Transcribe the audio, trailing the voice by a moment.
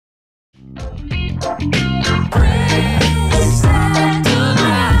Praise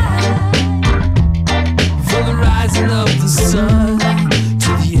Adonai for the rising of the sun to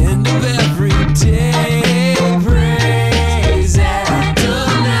the end of every day. Praise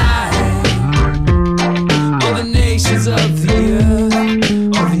Adonai, all the nations of the earth,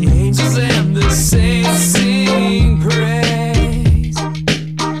 all the angels and the saints sing praise.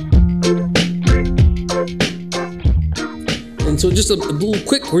 And so just a little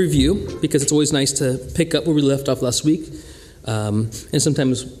quick review, because it's always nice to pick up where we left off last week. And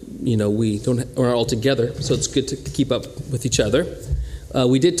sometimes, we aren't all together, so it's good to keep up with each other.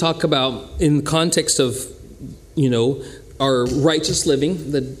 We did talk about, in the context of, our righteous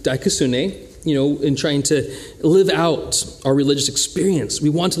living, the dikaiosune, in trying to live out our religious experience. We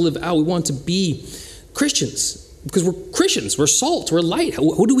want to live out, we want to be Christians, because we're Christians, we're salt, we're light.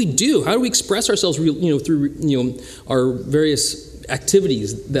 What do we do? How do we express ourselves, through, our various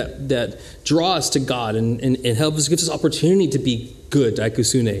activities that draw us to God and help us, gives us opportunity to be good,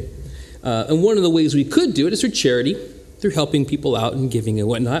 dikaiosune. And one of the ways we could do it is through charity, through helping people out and giving and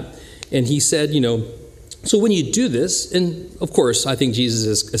whatnot. And he said, so when you do this, and of course, I think Jesus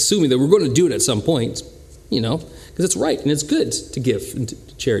is assuming that we're going to do it at some point, because it's right and it's good to give and to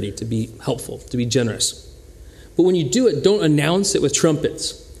charity, to be helpful, to be generous. But when you do it, don't announce it with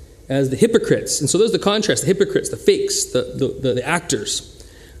trumpets as the hypocrites. And so there's the contrast, the hypocrites, the fakes, the actors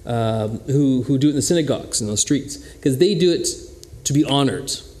who do it in the synagogues and the streets, because they do it to be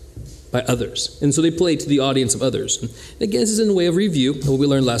honored by others. And so they play to the audience of others. And again, this is in a way of review of what we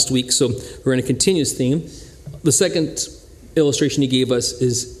learned last week, so we're in a continuous theme. The second illustration he gave us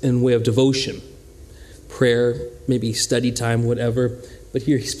is in way of devotion. Prayer, maybe study time, whatever. But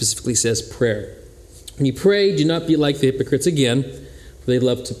here he specifically says prayer. When you pray, do not be like the hypocrites again, for they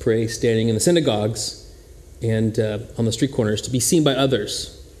love to pray standing in the synagogues and on the street corners to be seen by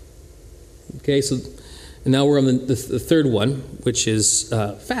others. Okay, so and now we're on the third one, which is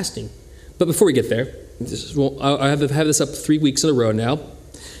fasting. But before we get there, I have this up 3 weeks in a row now.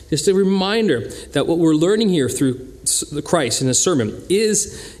 Just a reminder that what we're learning here through Christ in his sermon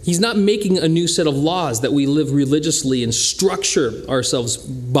is he's not making a new set of laws that we live religiously and structure ourselves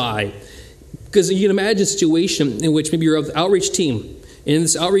by. Because you can imagine a situation in which maybe you're an outreach team, and in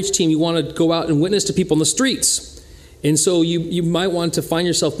this outreach team you want to go out and witness to people on the streets. And so you might want to find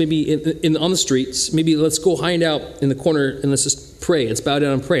yourself maybe on the streets. Maybe let's go hide out in the corner and let's just pray. Let's bow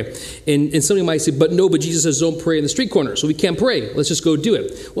down and pray. And somebody might say, but Jesus says don't pray in the street corner, so we can't pray. Let's just go do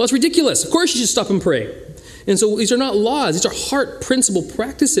it. Well, it's ridiculous. Of course you should stop and pray. And so these are not laws. These are heart principle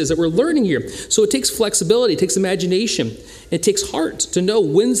practices that we're learning here. So it takes flexibility. It takes imagination. It takes heart to know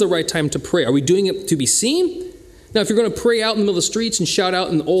when's the right time to pray. Are we doing it to be seen? Now, if you're going to pray out in the middle of the streets and shout out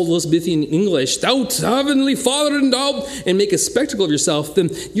in old Elizabethan English, "Thou heavenly Father and thou," and make a spectacle of yourself, then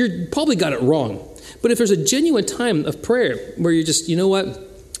you probably got it wrong. But if there's a genuine time of prayer where you're just,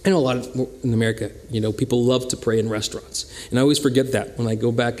 I know a lot in America, people love to pray in restaurants. And I always forget that when I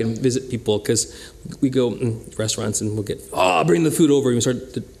go back and visit people, because we go in restaurants and we'll get, bring the food over. And we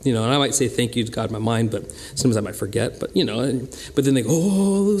start to, and I might say thank you to God in my mind, but sometimes I might forget. But, but then they go,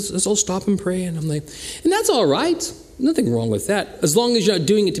 let's all stop and pray. And I'm like, and that's all right. Nothing wrong with that, as long as you're not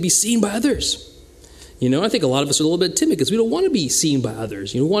doing it to be seen by others. I think a lot of us are a little bit timid because we don't want to be seen by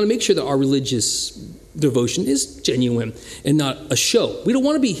others. We want to make sure that our religious devotion is genuine and not a show. We don't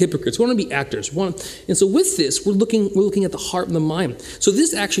want to be hypocrites. We want to be actors. And so with this, we're looking at the heart and the mind. So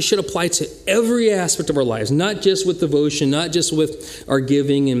this actually should apply to every aspect of our lives, not just with devotion, not just with our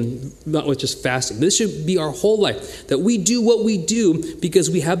giving, and not with just fasting. This should be our whole life, that we do what we do because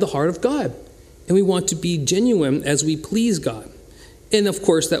we have the heart of God, and we want to be genuine as we please God. And of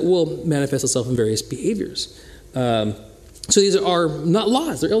course, that will manifest itself in various behaviors. So these are not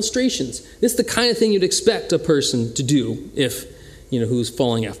laws, they're illustrations. This is the kind of thing you'd expect a person to do if, who's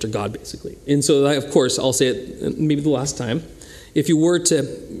following after God, basically. And so, of course, I'll say it maybe the last time. If you were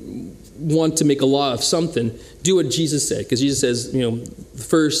to want to make a law of something, do what Jesus said. Because Jesus says, the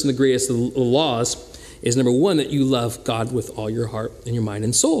first and the greatest of the laws is, number one, that you love God with all your heart and your mind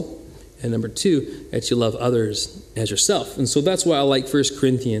and soul. And number two, that you love others as yourself. And so that's why I like 1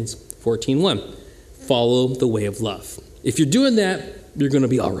 Corinthians 14:1. Follow the way of love. If you're doing that, you're going to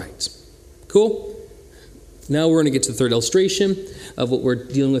be all right. Cool? Now we're going to get to the third illustration of what we're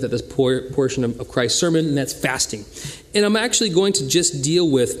dealing with at this portion of Christ's sermon, and that's fasting. And I'm actually going to just deal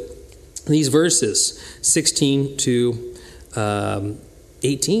with these verses, 16 to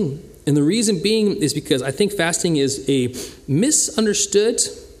 18. And the reason being is because I think fasting is a misunderstood,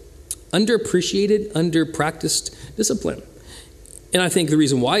 underappreciated, underpracticed discipline. And I think the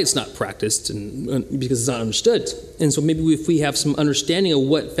reason why it's not practiced and because it's not understood. And so maybe if we have some understanding of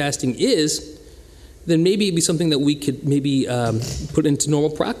what fasting is, then maybe it'd be something that we could maybe put into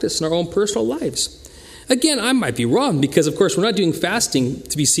normal practice in our own personal lives. Again, I might be wrong because, of course, we're not doing fasting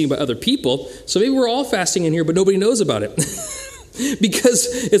to be seen by other people. So maybe we're all fasting in here, but nobody knows about it because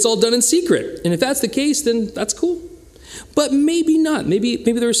it's all done in secret. And if that's the case, then that's cool. But maybe not. Maybe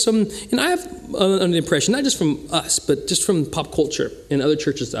there's some, and I have an impression, not just from us, but just from pop culture and other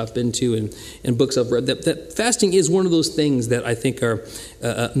churches that I've been to and books I've read, that fasting is one of those things that I think are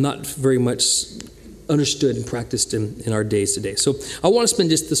not very much understood and practiced in our days today. So I want to spend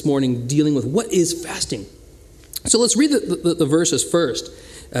just this morning dealing with what is fasting. So let's read the verses first.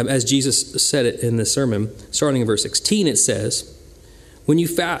 As Jesus said it in the sermon, starting in verse 16, it says, "When you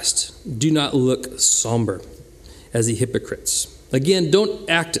fast, do not look somber as the hypocrites." Again, don't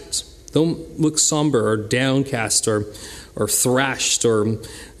act it. Don't look somber or downcast or thrashed or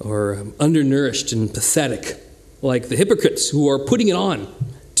undernourished and pathetic like the hypocrites who are putting it on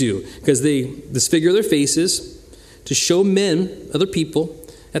do, because they disfigure their faces to show men, other people,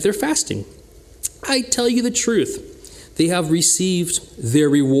 that they're fasting. I tell you the truth, they have received their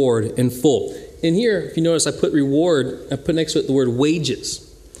reward in full. And here, if you notice, I put reward, I put next to it the word wages,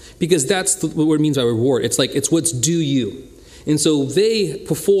 because that's what it means by reward. It's like, it's what's due you. And so they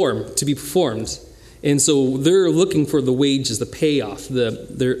perform to be performed. And so they're looking for the wages, the payoff.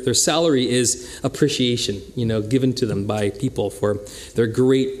 Their salary is appreciation, given to them by people for their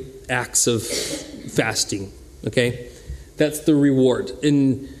great acts of fasting. Okay? That's the reward.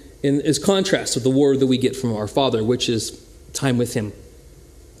 In is contrast with the reward that we get from our Father, which is time with Him,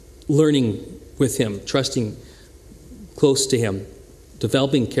 learning with Him, trusting close to Him,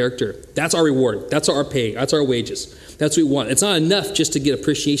 developing character. That's our reward. That's our pay. That's our wages. That's what we want. It's not enough just to get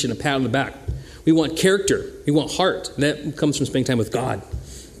appreciation, a pat on the back. We want character. We want heart. And that comes from spending time with God.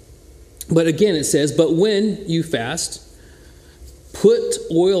 But again, it says, "But when you fast, put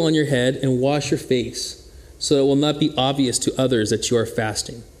oil on your head and wash your face, so it will not be obvious to others that you are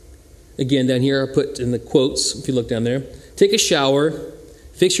fasting." Again, down here I put in the quotes, if you look down there, "Take a shower,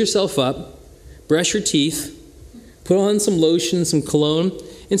 fix yourself up, brush your teeth, put on some lotion, some cologne,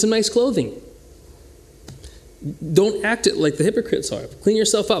 and some nice clothing." Don't act it like the hypocrites are. Clean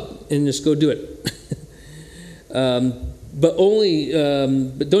yourself up and just go do it. But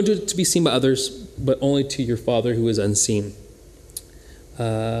don't do it to be seen by others, but only to your Father who is unseen.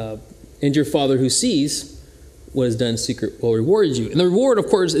 And your Father who sees what is done in secret will reward you. And the reward, of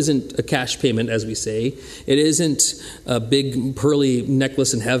course, isn't a cash payment, as we say. It isn't a big pearly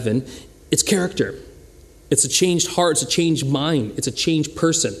necklace in heaven. It's character. It's a changed heart. It's a changed mind. It's a changed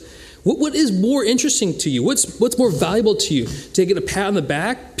person. What is more interesting to you? What's more valuable to you? To get a pat on the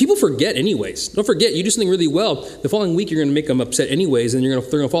back? People forget anyways. Don't forget, you do something really well. The following week, you're going to make them upset anyways, and they're going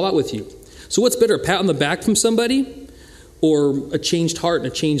to fall out with you. So what's better, a pat on the back from somebody, or a changed heart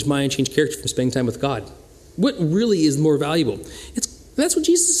and a changed mind, changed character from spending time with God? What really is more valuable? That's what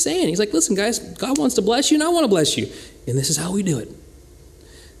Jesus is saying. He's like, listen, guys, God wants to bless you, and I want to bless you. And this is how we do it.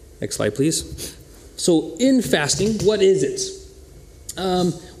 Next slide, please. So in fasting, what is it?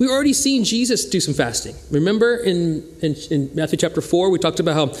 We've already seen Jesus do some fasting. Remember in Matthew chapter 4, we talked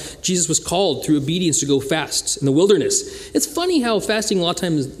about how Jesus was called through obedience to go fast in the wilderness. It's funny how fasting, a lot of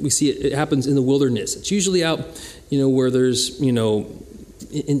times we see it happens in the wilderness. It's usually out, where there's, in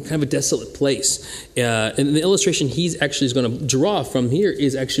kind of a desolate place. And the illustration he's actually is going to draw from here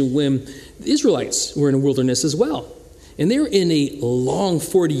is actually when the Israelites were in a wilderness as well. And they were in a long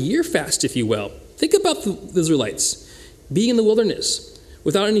 40-year fast, if you will. Think about the Israelites being in the wilderness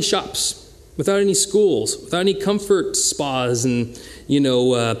without any shops, without any schools, without any comfort spas and,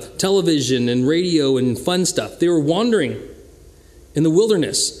 television and radio and fun stuff. They were wandering in the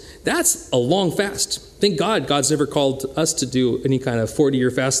wilderness. That's a long fast. Thank God God's never called us to do any kind of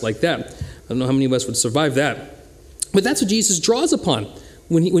 40-year fast like that. I don't know how many of us would survive that. But that's what Jesus draws upon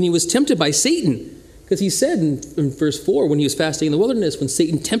when he was tempted by Satan. Because he said in verse 4, when he was fasting in the wilderness, when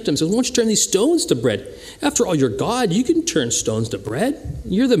Satan tempted him, he said, "Why don't you turn these stones to bread? After all, you're God. You can turn stones to bread.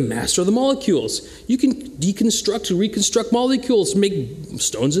 You're the master of the molecules. You can reconstruct molecules to make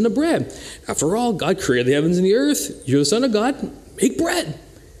stones into bread. After all, God created the heavens and the earth. You're the Son of God. Make bread."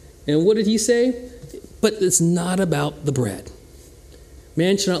 And what did he say? But it's not about the bread.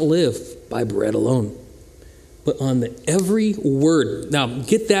 Man shall not live by bread alone, but on every word. Now,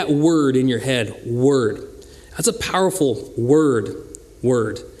 get that word in your head. Word. That's a powerful word.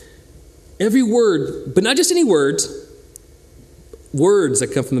 Word. Every word, but not just any words. Words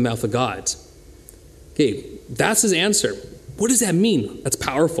that come from the mouth of God. Okay, that's his answer. What does that mean? That's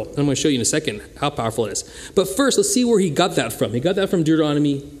powerful. I'm going to show you in a second how powerful it is. But first, let's see where he got that from. He got that from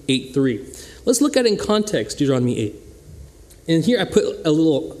Deuteronomy 8:3. Let's look at it in context, Deuteronomy 8. And here I put a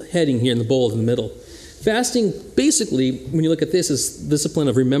little heading here in the bold in the middle. Fasting, basically, when you look at this, is discipline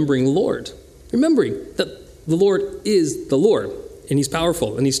of remembering the Lord. Remembering that the Lord is the Lord, and he's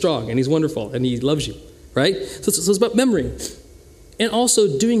powerful, and he's strong, and he's wonderful, and he loves you, right? So it's about remembering. And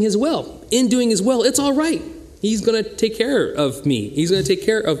also doing his will. In doing his will, it's all right. He's going to take care of me. He's going to take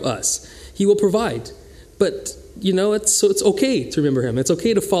care of us. He will provide. But, it's okay to remember him. It's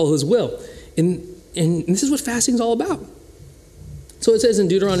okay to follow his will. And this is what fasting is all about. So it says in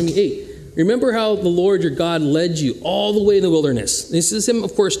Deuteronomy 8, remember how the Lord your God led you all the way in the wilderness. This is him,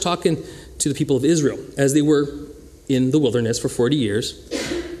 of course, talking to the people of Israel as they were in the wilderness for 40 years.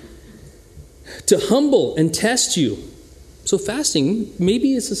 To humble and test you. So fasting,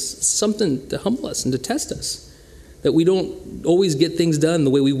 maybe it's something to humble us and to test us. That we don't always get things done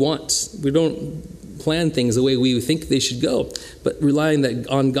the way we want. We don't plan things the way we think they should go. But relying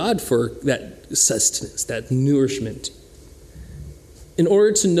on God for that sustenance, that nourishment. In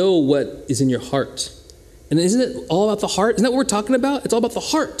order to know what is in your heart. And isn't it all about the heart? Isn't that what we're talking about? It's all about the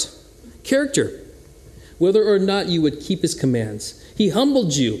heart. Character. Whether or not you would keep his commands. He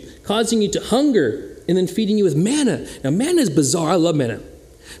humbled you, causing you to hunger, and then feeding you with manna. Now, manna is bizarre. I love manna.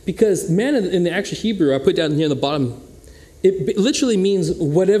 Because manna in the actual Hebrew, I put down here on the bottom, it literally means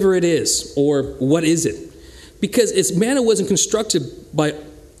whatever it is, or what is it. Because manna wasn't constructed by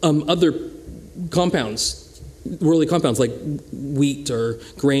other compounds, worldly compounds like wheat or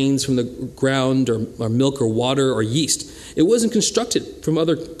grains from the ground or milk or water or yeast. It wasn't constructed from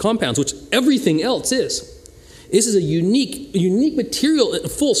other compounds, which everything else is. This is a unique material,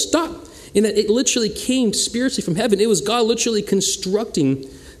 full stop, in that it literally came spiritually from heaven. It was God literally constructing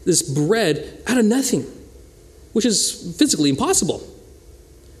this bread out of nothing, which is physically impossible,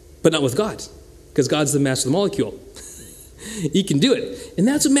 but not with God, because God's the master of the molecule. He can do it. And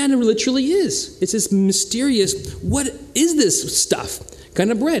that's what manna literally is. It's this mysterious, what is this stuff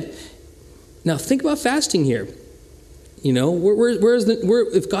kind of bread? Now think about fasting here.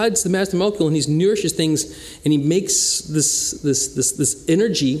 If God's the master molecule and he nourishes things and he makes this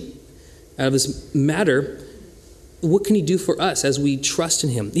energy out of this matter, what can he do for us as we trust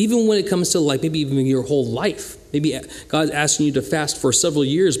in him? Even when it comes to maybe even your whole life. Maybe God's asking you to fast for several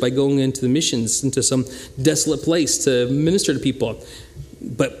years by going into the missions, into some desolate place to minister to people.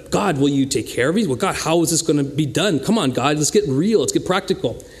 But God, will you take care of me? Well, God, how is this going to be done? Come on, God, let's get real. Let's get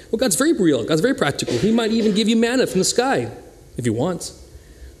practical. Well, God's very real. God's very practical. He might even give you manna from the sky if he wants.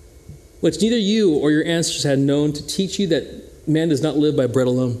 Which neither you or your ancestors had known, to teach you that man does not live by bread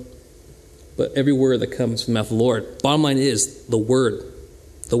alone, but every word that comes from the mouth of the Lord. Bottom line is the word.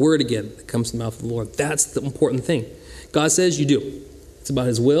 The word again that comes from the mouth of the Lord. That's the important thing. God says you do. It's about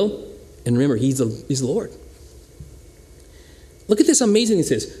his will. And remember, he's the Lord. Look at this amazing thing it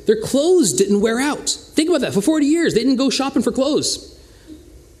says. Their clothes didn't wear out. Think about that. For 40 years, they didn't go shopping for clothes.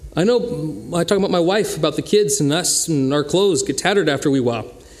 I know, I talk about my wife, about the kids and us, and our clothes get tattered after we while.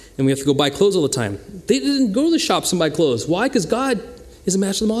 And we have to go buy clothes all the time. They didn't go to the shops and buy clothes. Why? Because God is a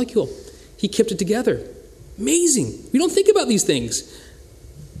master of the molecule. He kept it together. Amazing. We don't think about these things.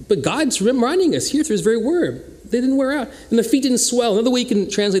 But God's reminding us here through his very word. They didn't wear out. And their feet didn't swell. Another way you can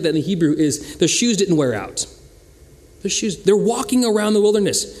translate that in the Hebrew is their shoes didn't wear out. Their shoes, they're walking around the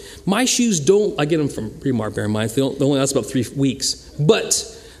wilderness. My shoes don't, I get them from Primark, bear in mind. They only last about 3 weeks.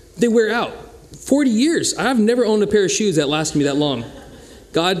 But they wear out. 40 years. I've never owned a pair of shoes that lasted me that long.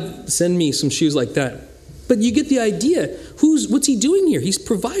 God send me some shoes like that. But you get the idea. What's he doing here? He's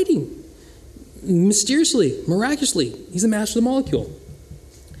providing. Mysteriously, miraculously. He's the master of the molecule.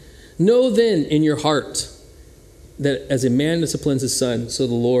 Know then in your heart that as a man disciplines his son, so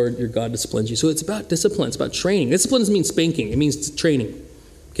the Lord your God disciplines you. So it's about discipline. It's about training. Discipline doesn't mean spanking. It means training.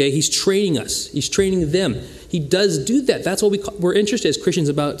 Okay, he's training us. He's training them. He does do that. That's what we're interested as Christians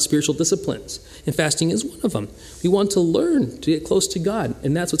about spiritual disciplines. And fasting is one of them. We want to learn to get close to God.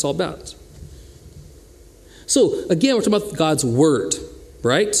 And that's what it's all about. So again, we're talking about God's word.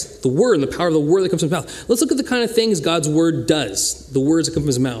 Right? The word and the power of the word that comes from his mouth. Let's look at the kind of things God's word does. The words that come from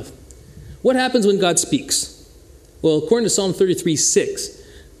his mouth. What happens when God speaks? Well, according to Psalm 33:6,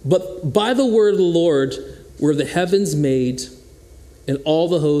 but by the word of the Lord were the heavens made, and all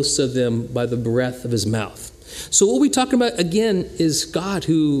the hosts of them by the breath of his mouth. So what we're talking about, again, is God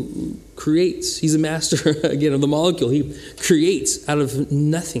who creates. He's a master, again, of the molecule. He creates out of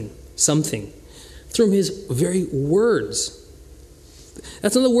nothing, something, through his very words.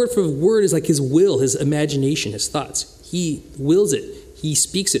 That's another word for word, is like his will, his imagination, his thoughts. He wills it. He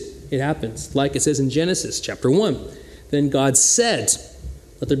speaks it. It happens. Like it says in Genesis chapter 1. Then God said,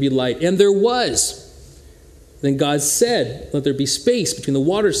 let there be light. And there was. Then God said, let there be space between the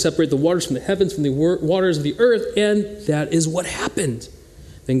waters, separate the waters from the heavens, from the waters of the earth. And that is what happened.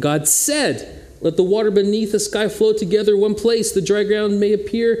 Then God said, Let the water beneath the sky flow together one place, the dry ground may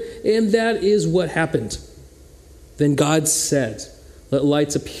appear, and that is what happened. Then God said, let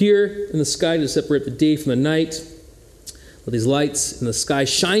lights appear in the sky to separate the day from the night. Let these lights in the sky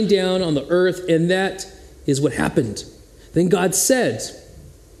shine down on the earth, and that is what happened. Then God said,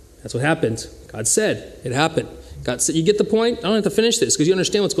 that's what happened. God said, it happened. God said, you get the point? I don't have to finish this because you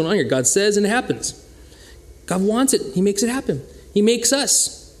understand what's going on here. God says and it happens. God wants it. He makes it happen. He makes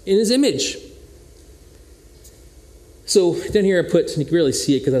us in his image. So down here I put, you can really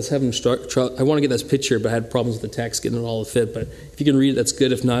see it because I was having I want to get this picture, but I had problems with the text getting it all to fit. But if you can read it, that's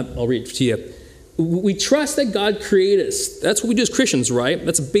good. If not, I'll read it to you. We trust that God created us. That's what we do as Christians, right?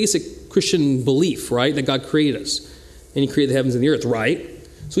 That's a basic Christian belief, right? That God created us. And he created the heavens and the earth, right?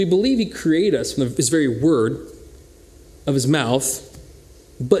 So we believe he created us from his very word of his mouth.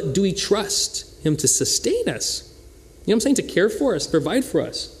 But do we trust him to sustain us? You know what I'm saying? To care for us, provide for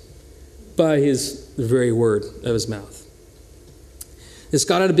us by his very word of his mouth. Is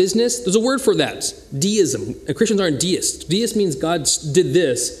God out of business? There's a word for that. Deism. Christians aren't deists. Deist means God did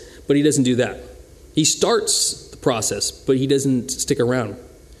this, but he doesn't do that. He starts the process, but he doesn't stick around.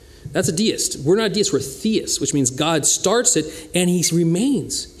 That's a deist. We're not deists, we're theists, which means God starts it and he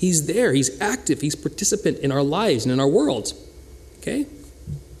remains. He's there, he's active, he's participant in our lives and in our world. Okay?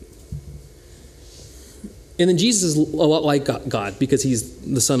 And then Jesus is a lot like God because he's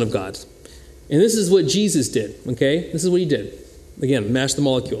the Son of God. And this is what Jesus did, okay? This is what he did. Again, mash the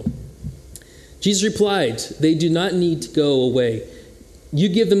molecule. Jesus replied, they do not need to go away. You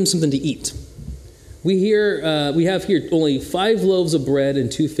give them something to eat. We have here only 5 loaves of bread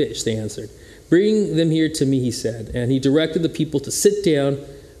and 2 fish, they answered. Bring them here to me, he said. And he directed the people to sit down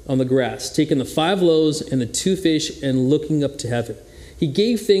on the grass, taking the 5 loaves and the 2 fish and looking up to heaven. He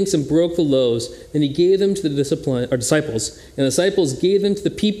gave thanks and broke the loaves. Then he gave them to the disciples, and the disciples gave them to the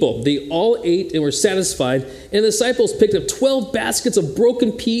people. They all ate and were satisfied, and the disciples picked up 12 baskets of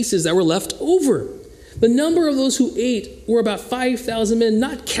broken pieces that were left over. The number of those who ate were about 5,000 men,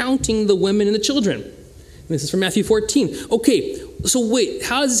 not counting the women and the children. And this is from Matthew 14. Okay, so wait,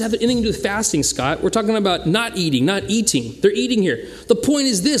 how does this have anything to do with fasting, Scott? We're talking about not eating, not eating. They're eating here. The point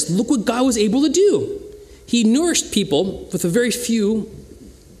is this, look what God was able to do. He nourished people with a very few,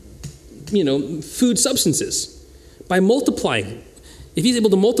 food substances by multiplying. If he's able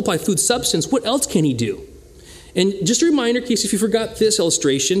to multiply food substance, what else can he do? And just a reminder, in case if you forgot this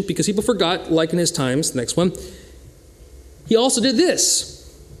illustration, because people forgot, like in his times, the next one, he also did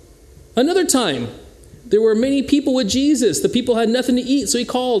this. Another time, there were many people with Jesus. The people had nothing to eat, so he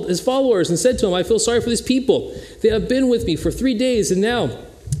called his followers and said to them, I feel sorry for these people. They have been with me for 3 days, and now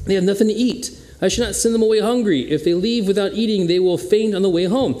they have nothing to eat. I should not send them away hungry. If they leave without eating, they will faint on the way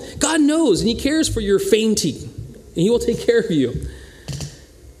home. God knows, and he cares for your fainting, and he will take care of you.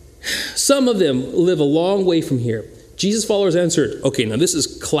 Some of them live a long way from here. Jesus' followers answered, okay, now this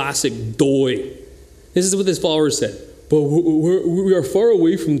is classic doy. This is what his followers said. But we are far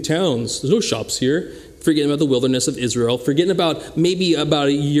away from towns. There's no shops here. Forgetting about the wilderness of Israel. Forgetting about maybe about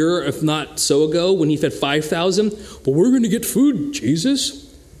a year, if not so ago, when he fed 5,000. But we're going to get food,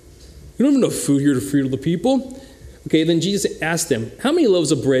 Jesus. We don't have enough food here to feed all the people. Okay, then Jesus asked them, how many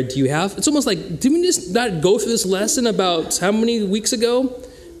loaves of bread do you have? It's almost like, did we just not go through this lesson about how many weeks ago?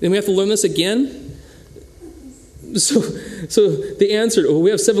 Then we have to learn this again? So they answered,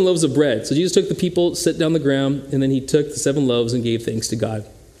 we have 7 loaves of bread. So Jesus took the people, set down the ground, and then he took the 7 loaves and gave thanks to God.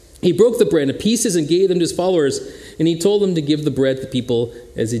 He broke the bread into pieces and gave them to his followers, and he told them to give the bread to the people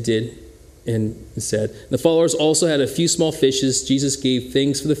as he did and said. The followers also had a few small fishes. Jesus gave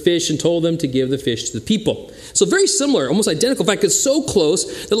thanks for the fish and told them to give the fish to the people. So very similar, almost identical. In fact, it's so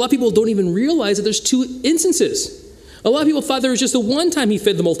close that a lot of people don't even realize that there's 2 instances. A lot of people thought there was just the one time he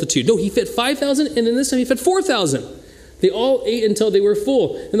fed the multitude. No, he fed 5,000, and then this time he fed 4,000. They all ate until they were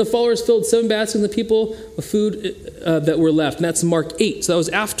full. And the followers filled 7 baskets of the people of food that were left. And that's Mark 8. So that was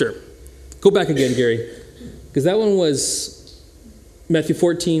after. Go back again, Gary. Because that one was Matthew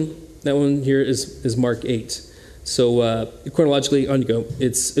 14. That one here is Mark 8. So chronologically, on you go.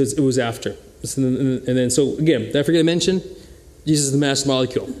 It was after. And then, so again, did I forget to mention? Jesus is the master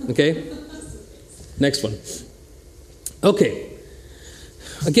molecule. Okay? Next one. Okay.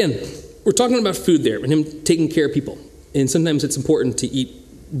 Again, we're talking about food there and him taking care of people. And sometimes it's important to eat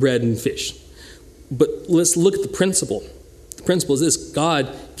bread and fish. But let's look at the principle. The principle is this.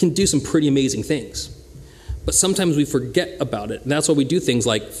 God can do some pretty amazing things. But sometimes we forget about it. And that's why we do things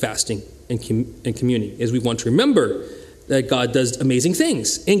like fasting and communing, is we want to remember that God does amazing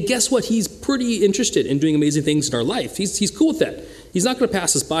things. And guess what? He's pretty interested in doing amazing things in our life. He's cool with that. He's not going to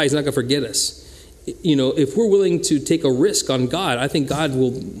pass us by. He's not going to forget us. if we're willing to take a risk on God, I think God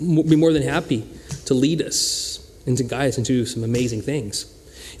will be more than happy to lead us and to guide us into some amazing things.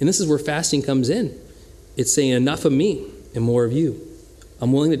 And this is where fasting comes in. It's saying, enough of me and more of you.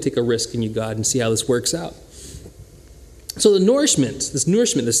 I'm willing to take a risk in you, God, and see how this works out. So the nourishment, this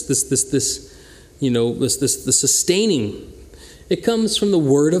sustaining, it comes from the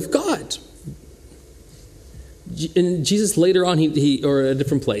Word of God. And Jesus later on, he or a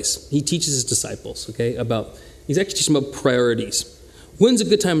different place, he teaches his disciples, he's actually teaching about priorities. When's a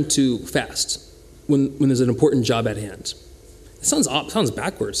good time to fast? When there's an important job at hand. It sounds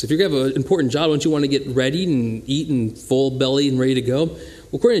backwards. If you're going to have an important job, don't you want to get ready and eat and full belly and ready to go? Well,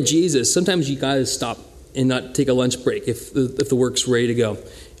 according to Jesus, sometimes you got to stop and not take a lunch break if the work's ready to go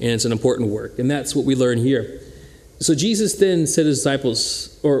and it's an important work. And that's what we learn here. So Jesus then said to his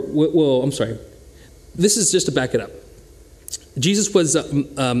disciples, this is just to back it up. Jesus was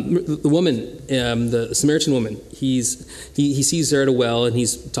the woman, the Samaritan woman. He sees her at a well, and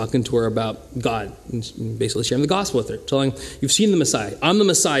he's talking to her about God, and basically sharing the gospel with her, telling, you've seen the Messiah. I'm the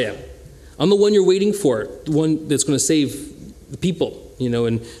Messiah. I'm the one you're waiting for, the one that's going to save the people,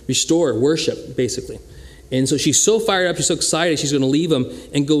 and restore worship, basically. And so she's so fired up, she's so excited, she's going to leave him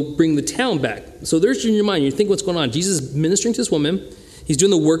and go bring the town back. So there's in your mind, you think what's going on. Jesus is ministering to this woman. He's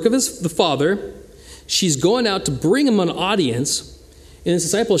doing the work of the Father. She's going out to bring him an audience, and his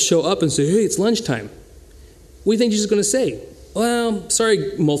disciples show up and say, hey, it's lunchtime. What do you think Jesus is going to say? Well,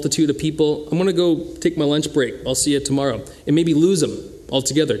 sorry, multitude of people. I'm going to go take my lunch break. I'll see you tomorrow. And maybe lose them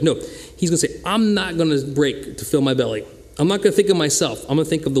altogether. No, he's going to say, I'm not going to break to fill my belly. I'm not going to think of myself. I'm going to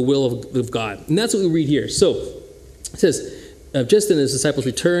think of the will of God. And that's what we read here. So it says, just then his disciples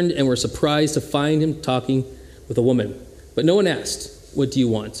returned and were surprised to find him talking with a woman. But no one asked, what do you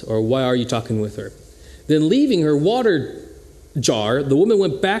want? Or why are you talking with her? Then leaving her water jar, the woman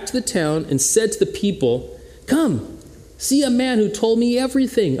went back to the town and said to the people, come, see a man who told me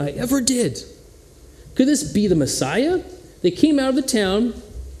everything I ever did. Could this be the Messiah? They came out of the town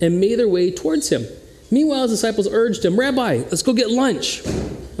and made their way towards him. Meanwhile, his disciples urged him, Rabbi, let's go get lunch.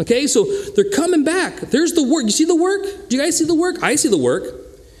 Okay, so they're coming back. There's the work. You see the work? Do you guys see the work? I see the work.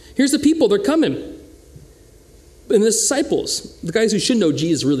 Here's the people. They're coming. And the disciples, the guys who should know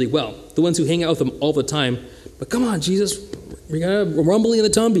Jesus really well, the ones who hang out with him all the time. But come on, Jesus, we got a rumbly in the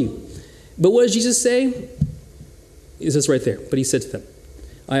tumby. But what does Jesus say? It says right there. But he said to them,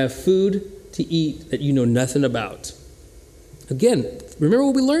 I have food to eat that you know nothing about. Again, remember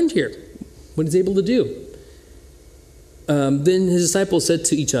what we learned here, what he's able to do. Then his disciples said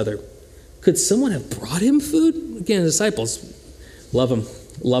to each other, could someone have brought him food? Again, the disciples, love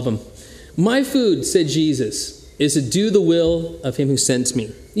him. My food, said Jesus, is to do the will of him who sent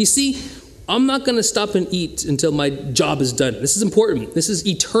me. You see, I'm not going to stop and eat until my job is done. This is important. This is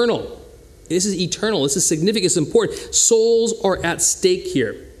eternal. This is significant. It's important. Souls are at stake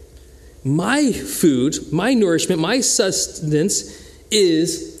here. My food, my nourishment, my sustenance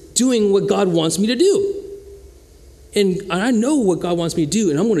is doing what God wants me to do. And I know what God wants me to do,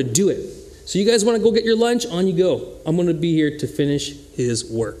 and I'm going to do it. So you guys want to go get your lunch? On you go. I'm going to be here to finish his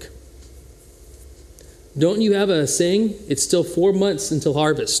work. Don't you have a saying? It's still 4 months until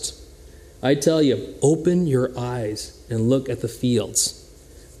harvest. I tell you, open your eyes and look at the fields.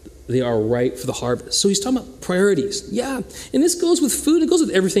 They are ripe for the harvest. So he's talking about priorities. Yeah, and this goes with food. It goes with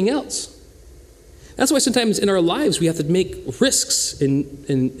everything else. That's why sometimes in our lives we have to make risks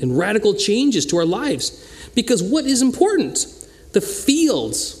and radical changes to our lives. Because what is important? The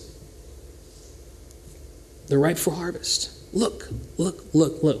fields, they're ripe for harvest. Look.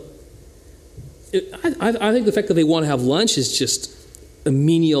 I think the fact that they want to have lunch is just a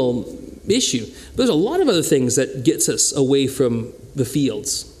menial issue. But there's a lot of other things that gets us away from the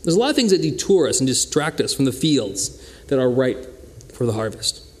fields. There's a lot of things that detour us and distract us from the fields that are ripe for the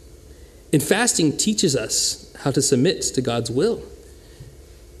harvest. And fasting teaches us how to submit to God's will,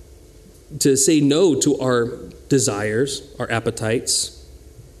 to say no to our desires, our appetites,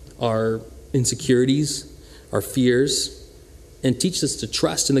 our insecurities, our fears, and teaches us to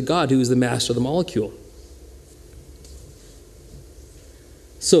trust in the God who is the master of the molecule.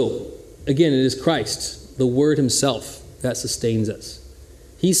 So, again, it is Christ, the Word himself, that sustains us.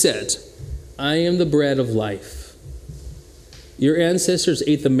 He said, I am the bread of life. Your ancestors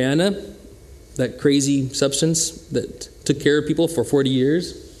ate the manna, that crazy substance that took care of people for 40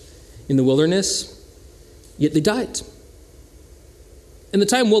 years in the wilderness, yet they died. And the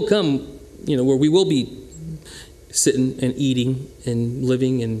time will come, where we will be sitting and eating and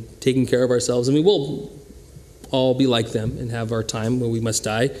living and taking care of ourselves, and we will all be like them and have our time where we must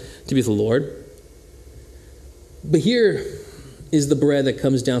die to be with the Lord. But here is the bread that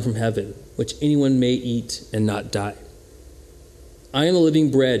comes down from heaven. which anyone may eat and not die. I am the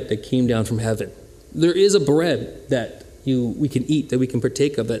living bread that came down from heaven. There is a bread that we can eat, that we can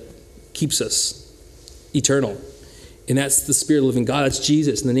partake of, that keeps us eternal. And that's the Spirit of the living God. That's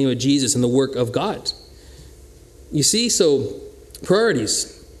Jesus, in the name of Jesus, and the work of God. You see, so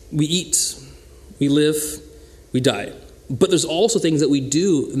priorities. We eat, we live, we die. But there's also things that we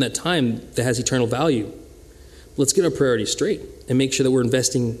do in that time that has eternal value. Let's get our priorities straight and make sure that we're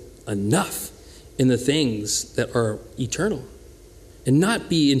investing enough in the things that are eternal and not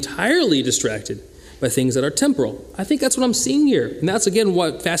be entirely distracted by things that are temporal. I think that's what I'm seeing here. And that's, again,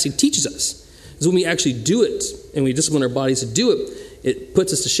 what fasting teaches us, is when we actually do it and we discipline our bodies to do it, it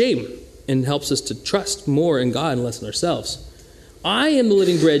puts us to shame and helps us to trust more in God and less in ourselves. I am the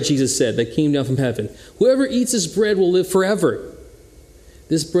living bread, Jesus said, that came down from heaven. Whoever eats this bread will live forever.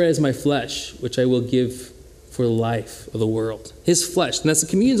 This bread is my flesh, which I will give for the life of the world. His flesh, and that's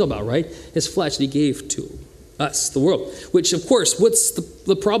what communion's all about, right? His flesh that he gave to us, the world. Which, of course, what's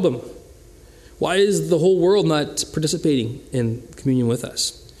the problem? Why is the whole world not participating in communion with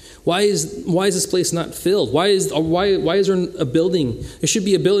us? Why is this place not filled? Why is there a building? There should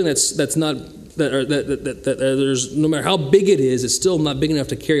be a building that's not that there's, no matter how big it is, it's still not big enough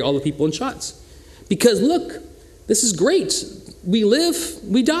to carry all the people in shots. Because look, this is great. We live,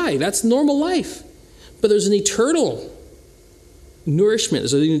 we die. That's normal life. But there's an eternal nourishment.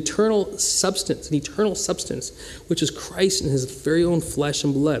 There's an eternal substance, which is Christ in his very own flesh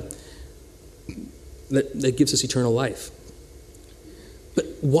and blood that gives us eternal life. But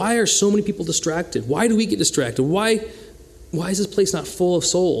why are so many people distracted? Why do we get distracted? Why is this place not full of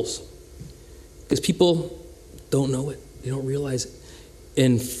souls? Because people don't know it. They don't realize it.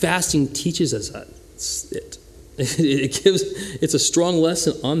 And fasting teaches us that. It's a strong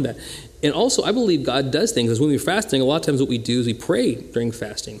lesson on that. And also, I believe God does things. Because when we're fasting, a lot of times what we do is we pray during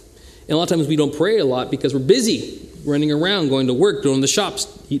fasting. And a lot of times we don't pray a lot because we're busy running around, going to work, going to the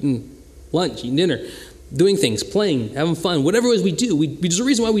shops, eating lunch, eating dinner, doing things, playing, having fun. Whatever it is we do, there's a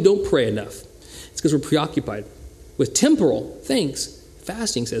reason why we don't pray enough. It's because we're preoccupied with temporal things.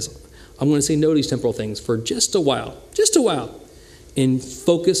 Fasting says, I'm going to say no to these temporal things for just a while, and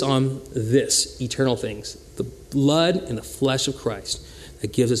focus on this, eternal things, the blood and the flesh of Christ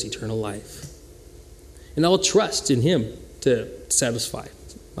that gives us eternal life. And I'll trust in him to satisfy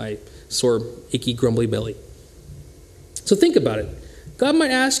my sore, achy, grumbly belly. So think about it. God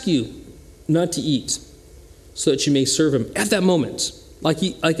might ask you not to eat so that you may serve him at that moment. Like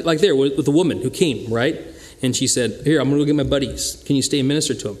there with the woman who came, right? And she said, here, I'm going to go get my buddies. Can you stay and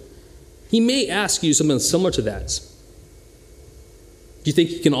minister to him? He may ask you something similar to that. Do you think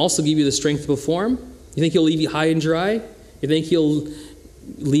he can also give you the strength to perform? You think he'll leave you high and dry? You think he'll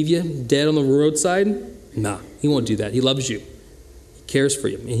leave you dead on the roadside? Nah, he won't do that. He loves you. He cares for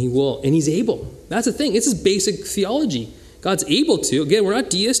you, and he will. And he's able. That's the thing. It's his basic theology. God's able to. Again, we're not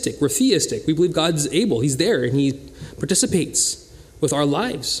deistic. We're theistic. We believe God's able. He's there, and he participates with our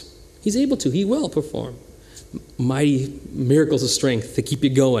lives. He's able to. He will perform mighty miracles of strength to keep you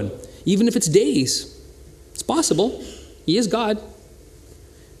going. Even if it's days. It's possible. He is God.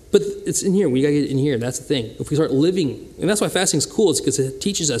 But it's in here. We got to get it in here. That's the thing. If we start living, and that's why fasting is cool, it's because it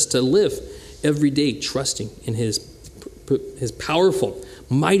teaches us to live every day trusting in his powerful,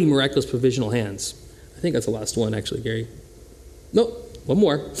 mighty, miraculous provisional hands. I think that's the last one, actually, Gary. Nope, one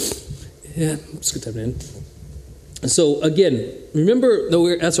more. Yeah, let's get that in. So again, remember,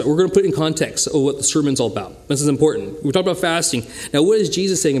 that's right, we're going to put in context of what the sermon's all about. This is important. We're talking about fasting. Now, what is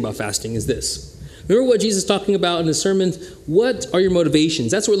Jesus saying about fasting is this. Remember what Jesus is talking about in his sermon? What are your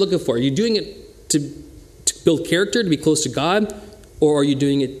motivations? That's what we're looking for. Are you doing it to build character, to be close to God? Or are you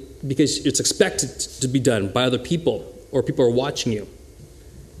doing it because it's expected to be done by other people or people are watching you?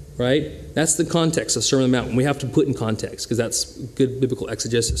 Right? That's the context of Sermon on the Mount. We have to put in context because that's good biblical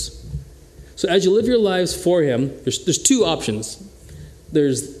exegesis. So as you live your lives for him, there's two options.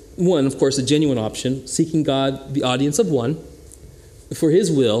 There's one, of course, a genuine option, seeking God, the audience of one, for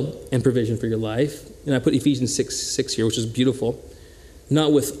his will and provision for your life. And I put Ephesians 6 here, which is beautiful.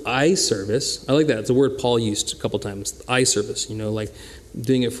 Not with eye service. I like that. It's a word Paul used a couple times. Eye service, like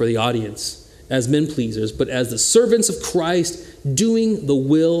doing it for the audience as men pleasers, but as the servants of Christ, doing the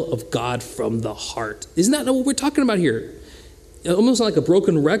will of God from the heart. Isn't that what we're talking about here? Almost like a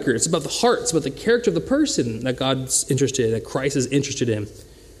broken record. It's about the heart. It's about the character of the person that God's interested in, that Christ is interested in.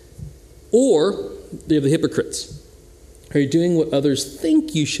 Or they're the hypocrites. Are you doing what others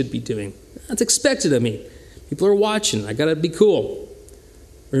think you should be doing? That's expected of me. People are watching. I got to be cool.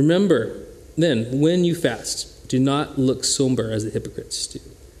 Remember, then, when you fast, do not look somber as the hypocrites do.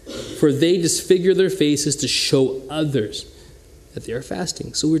 For they disfigure their faces to show others that they are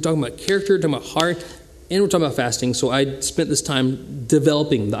fasting. So we're talking about character, talking about heart, and we're talking about fasting. So I spent this time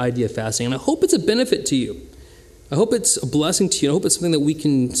developing the idea of fasting, and I hope it's a benefit to you. I hope it's a blessing to you. I hope it's something that we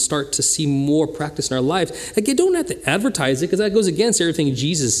can start to see more practice in our lives. Again, don't have to advertise it, because that goes against everything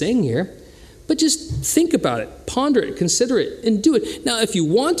Jesus is saying here. But just think about it, ponder it, consider it, and do it. Now, if you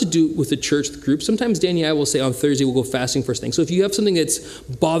want to do it with the church, the group, sometimes Danny and I will say on Thursday we'll go fasting first thing. So if you have something that's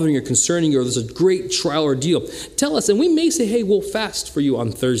bothering or concerning you, or there's a great trial or deal, tell us, and we may say, hey, we'll fast for you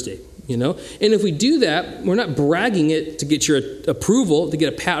on Thursday. And if we do that, we're not bragging it to get your approval, to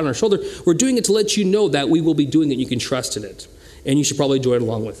get a pat on our shoulder. We're doing it to let you know that we will be doing it. You can trust in it. And you should probably join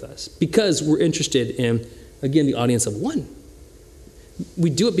along with us, because we're interested in, again, the audience of one.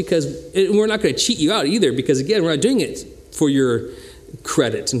 We do it because we're not going to cheat you out either, because, again, we're not doing it for your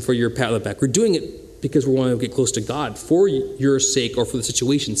credit and for your pat on the back. We're doing it because we want to get close to God for your sake or for the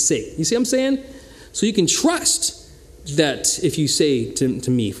situation's sake. You see what I'm saying? So you can trust that if you say to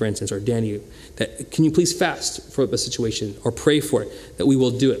me, for instance, or Danny, that can you please fast for the situation or pray for it, that we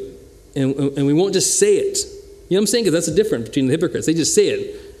will do it. And we won't just say it. You know what I'm saying? Because that's the difference between the hypocrites. They just say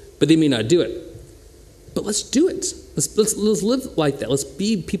it, but they may not do it. But let's do it. Let's live like that. Let's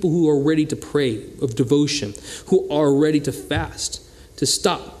be people who are ready to pray, of devotion, who are ready to fast, to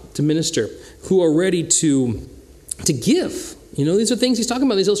stop, to minister, who are ready to give. These are things he's talking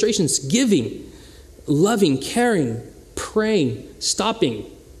about, these illustrations. Giving, loving, caring, praying, stopping,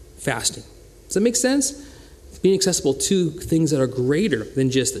 fasting. Does that make sense? Being accessible to things that are greater than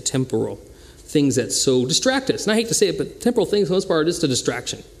just the temporal, things that so distract us. And I hate to say it, but temporal things, for the most part, are just a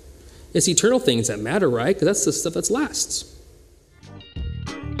distraction. It's eternal things that matter, right? Because that's the stuff that lasts.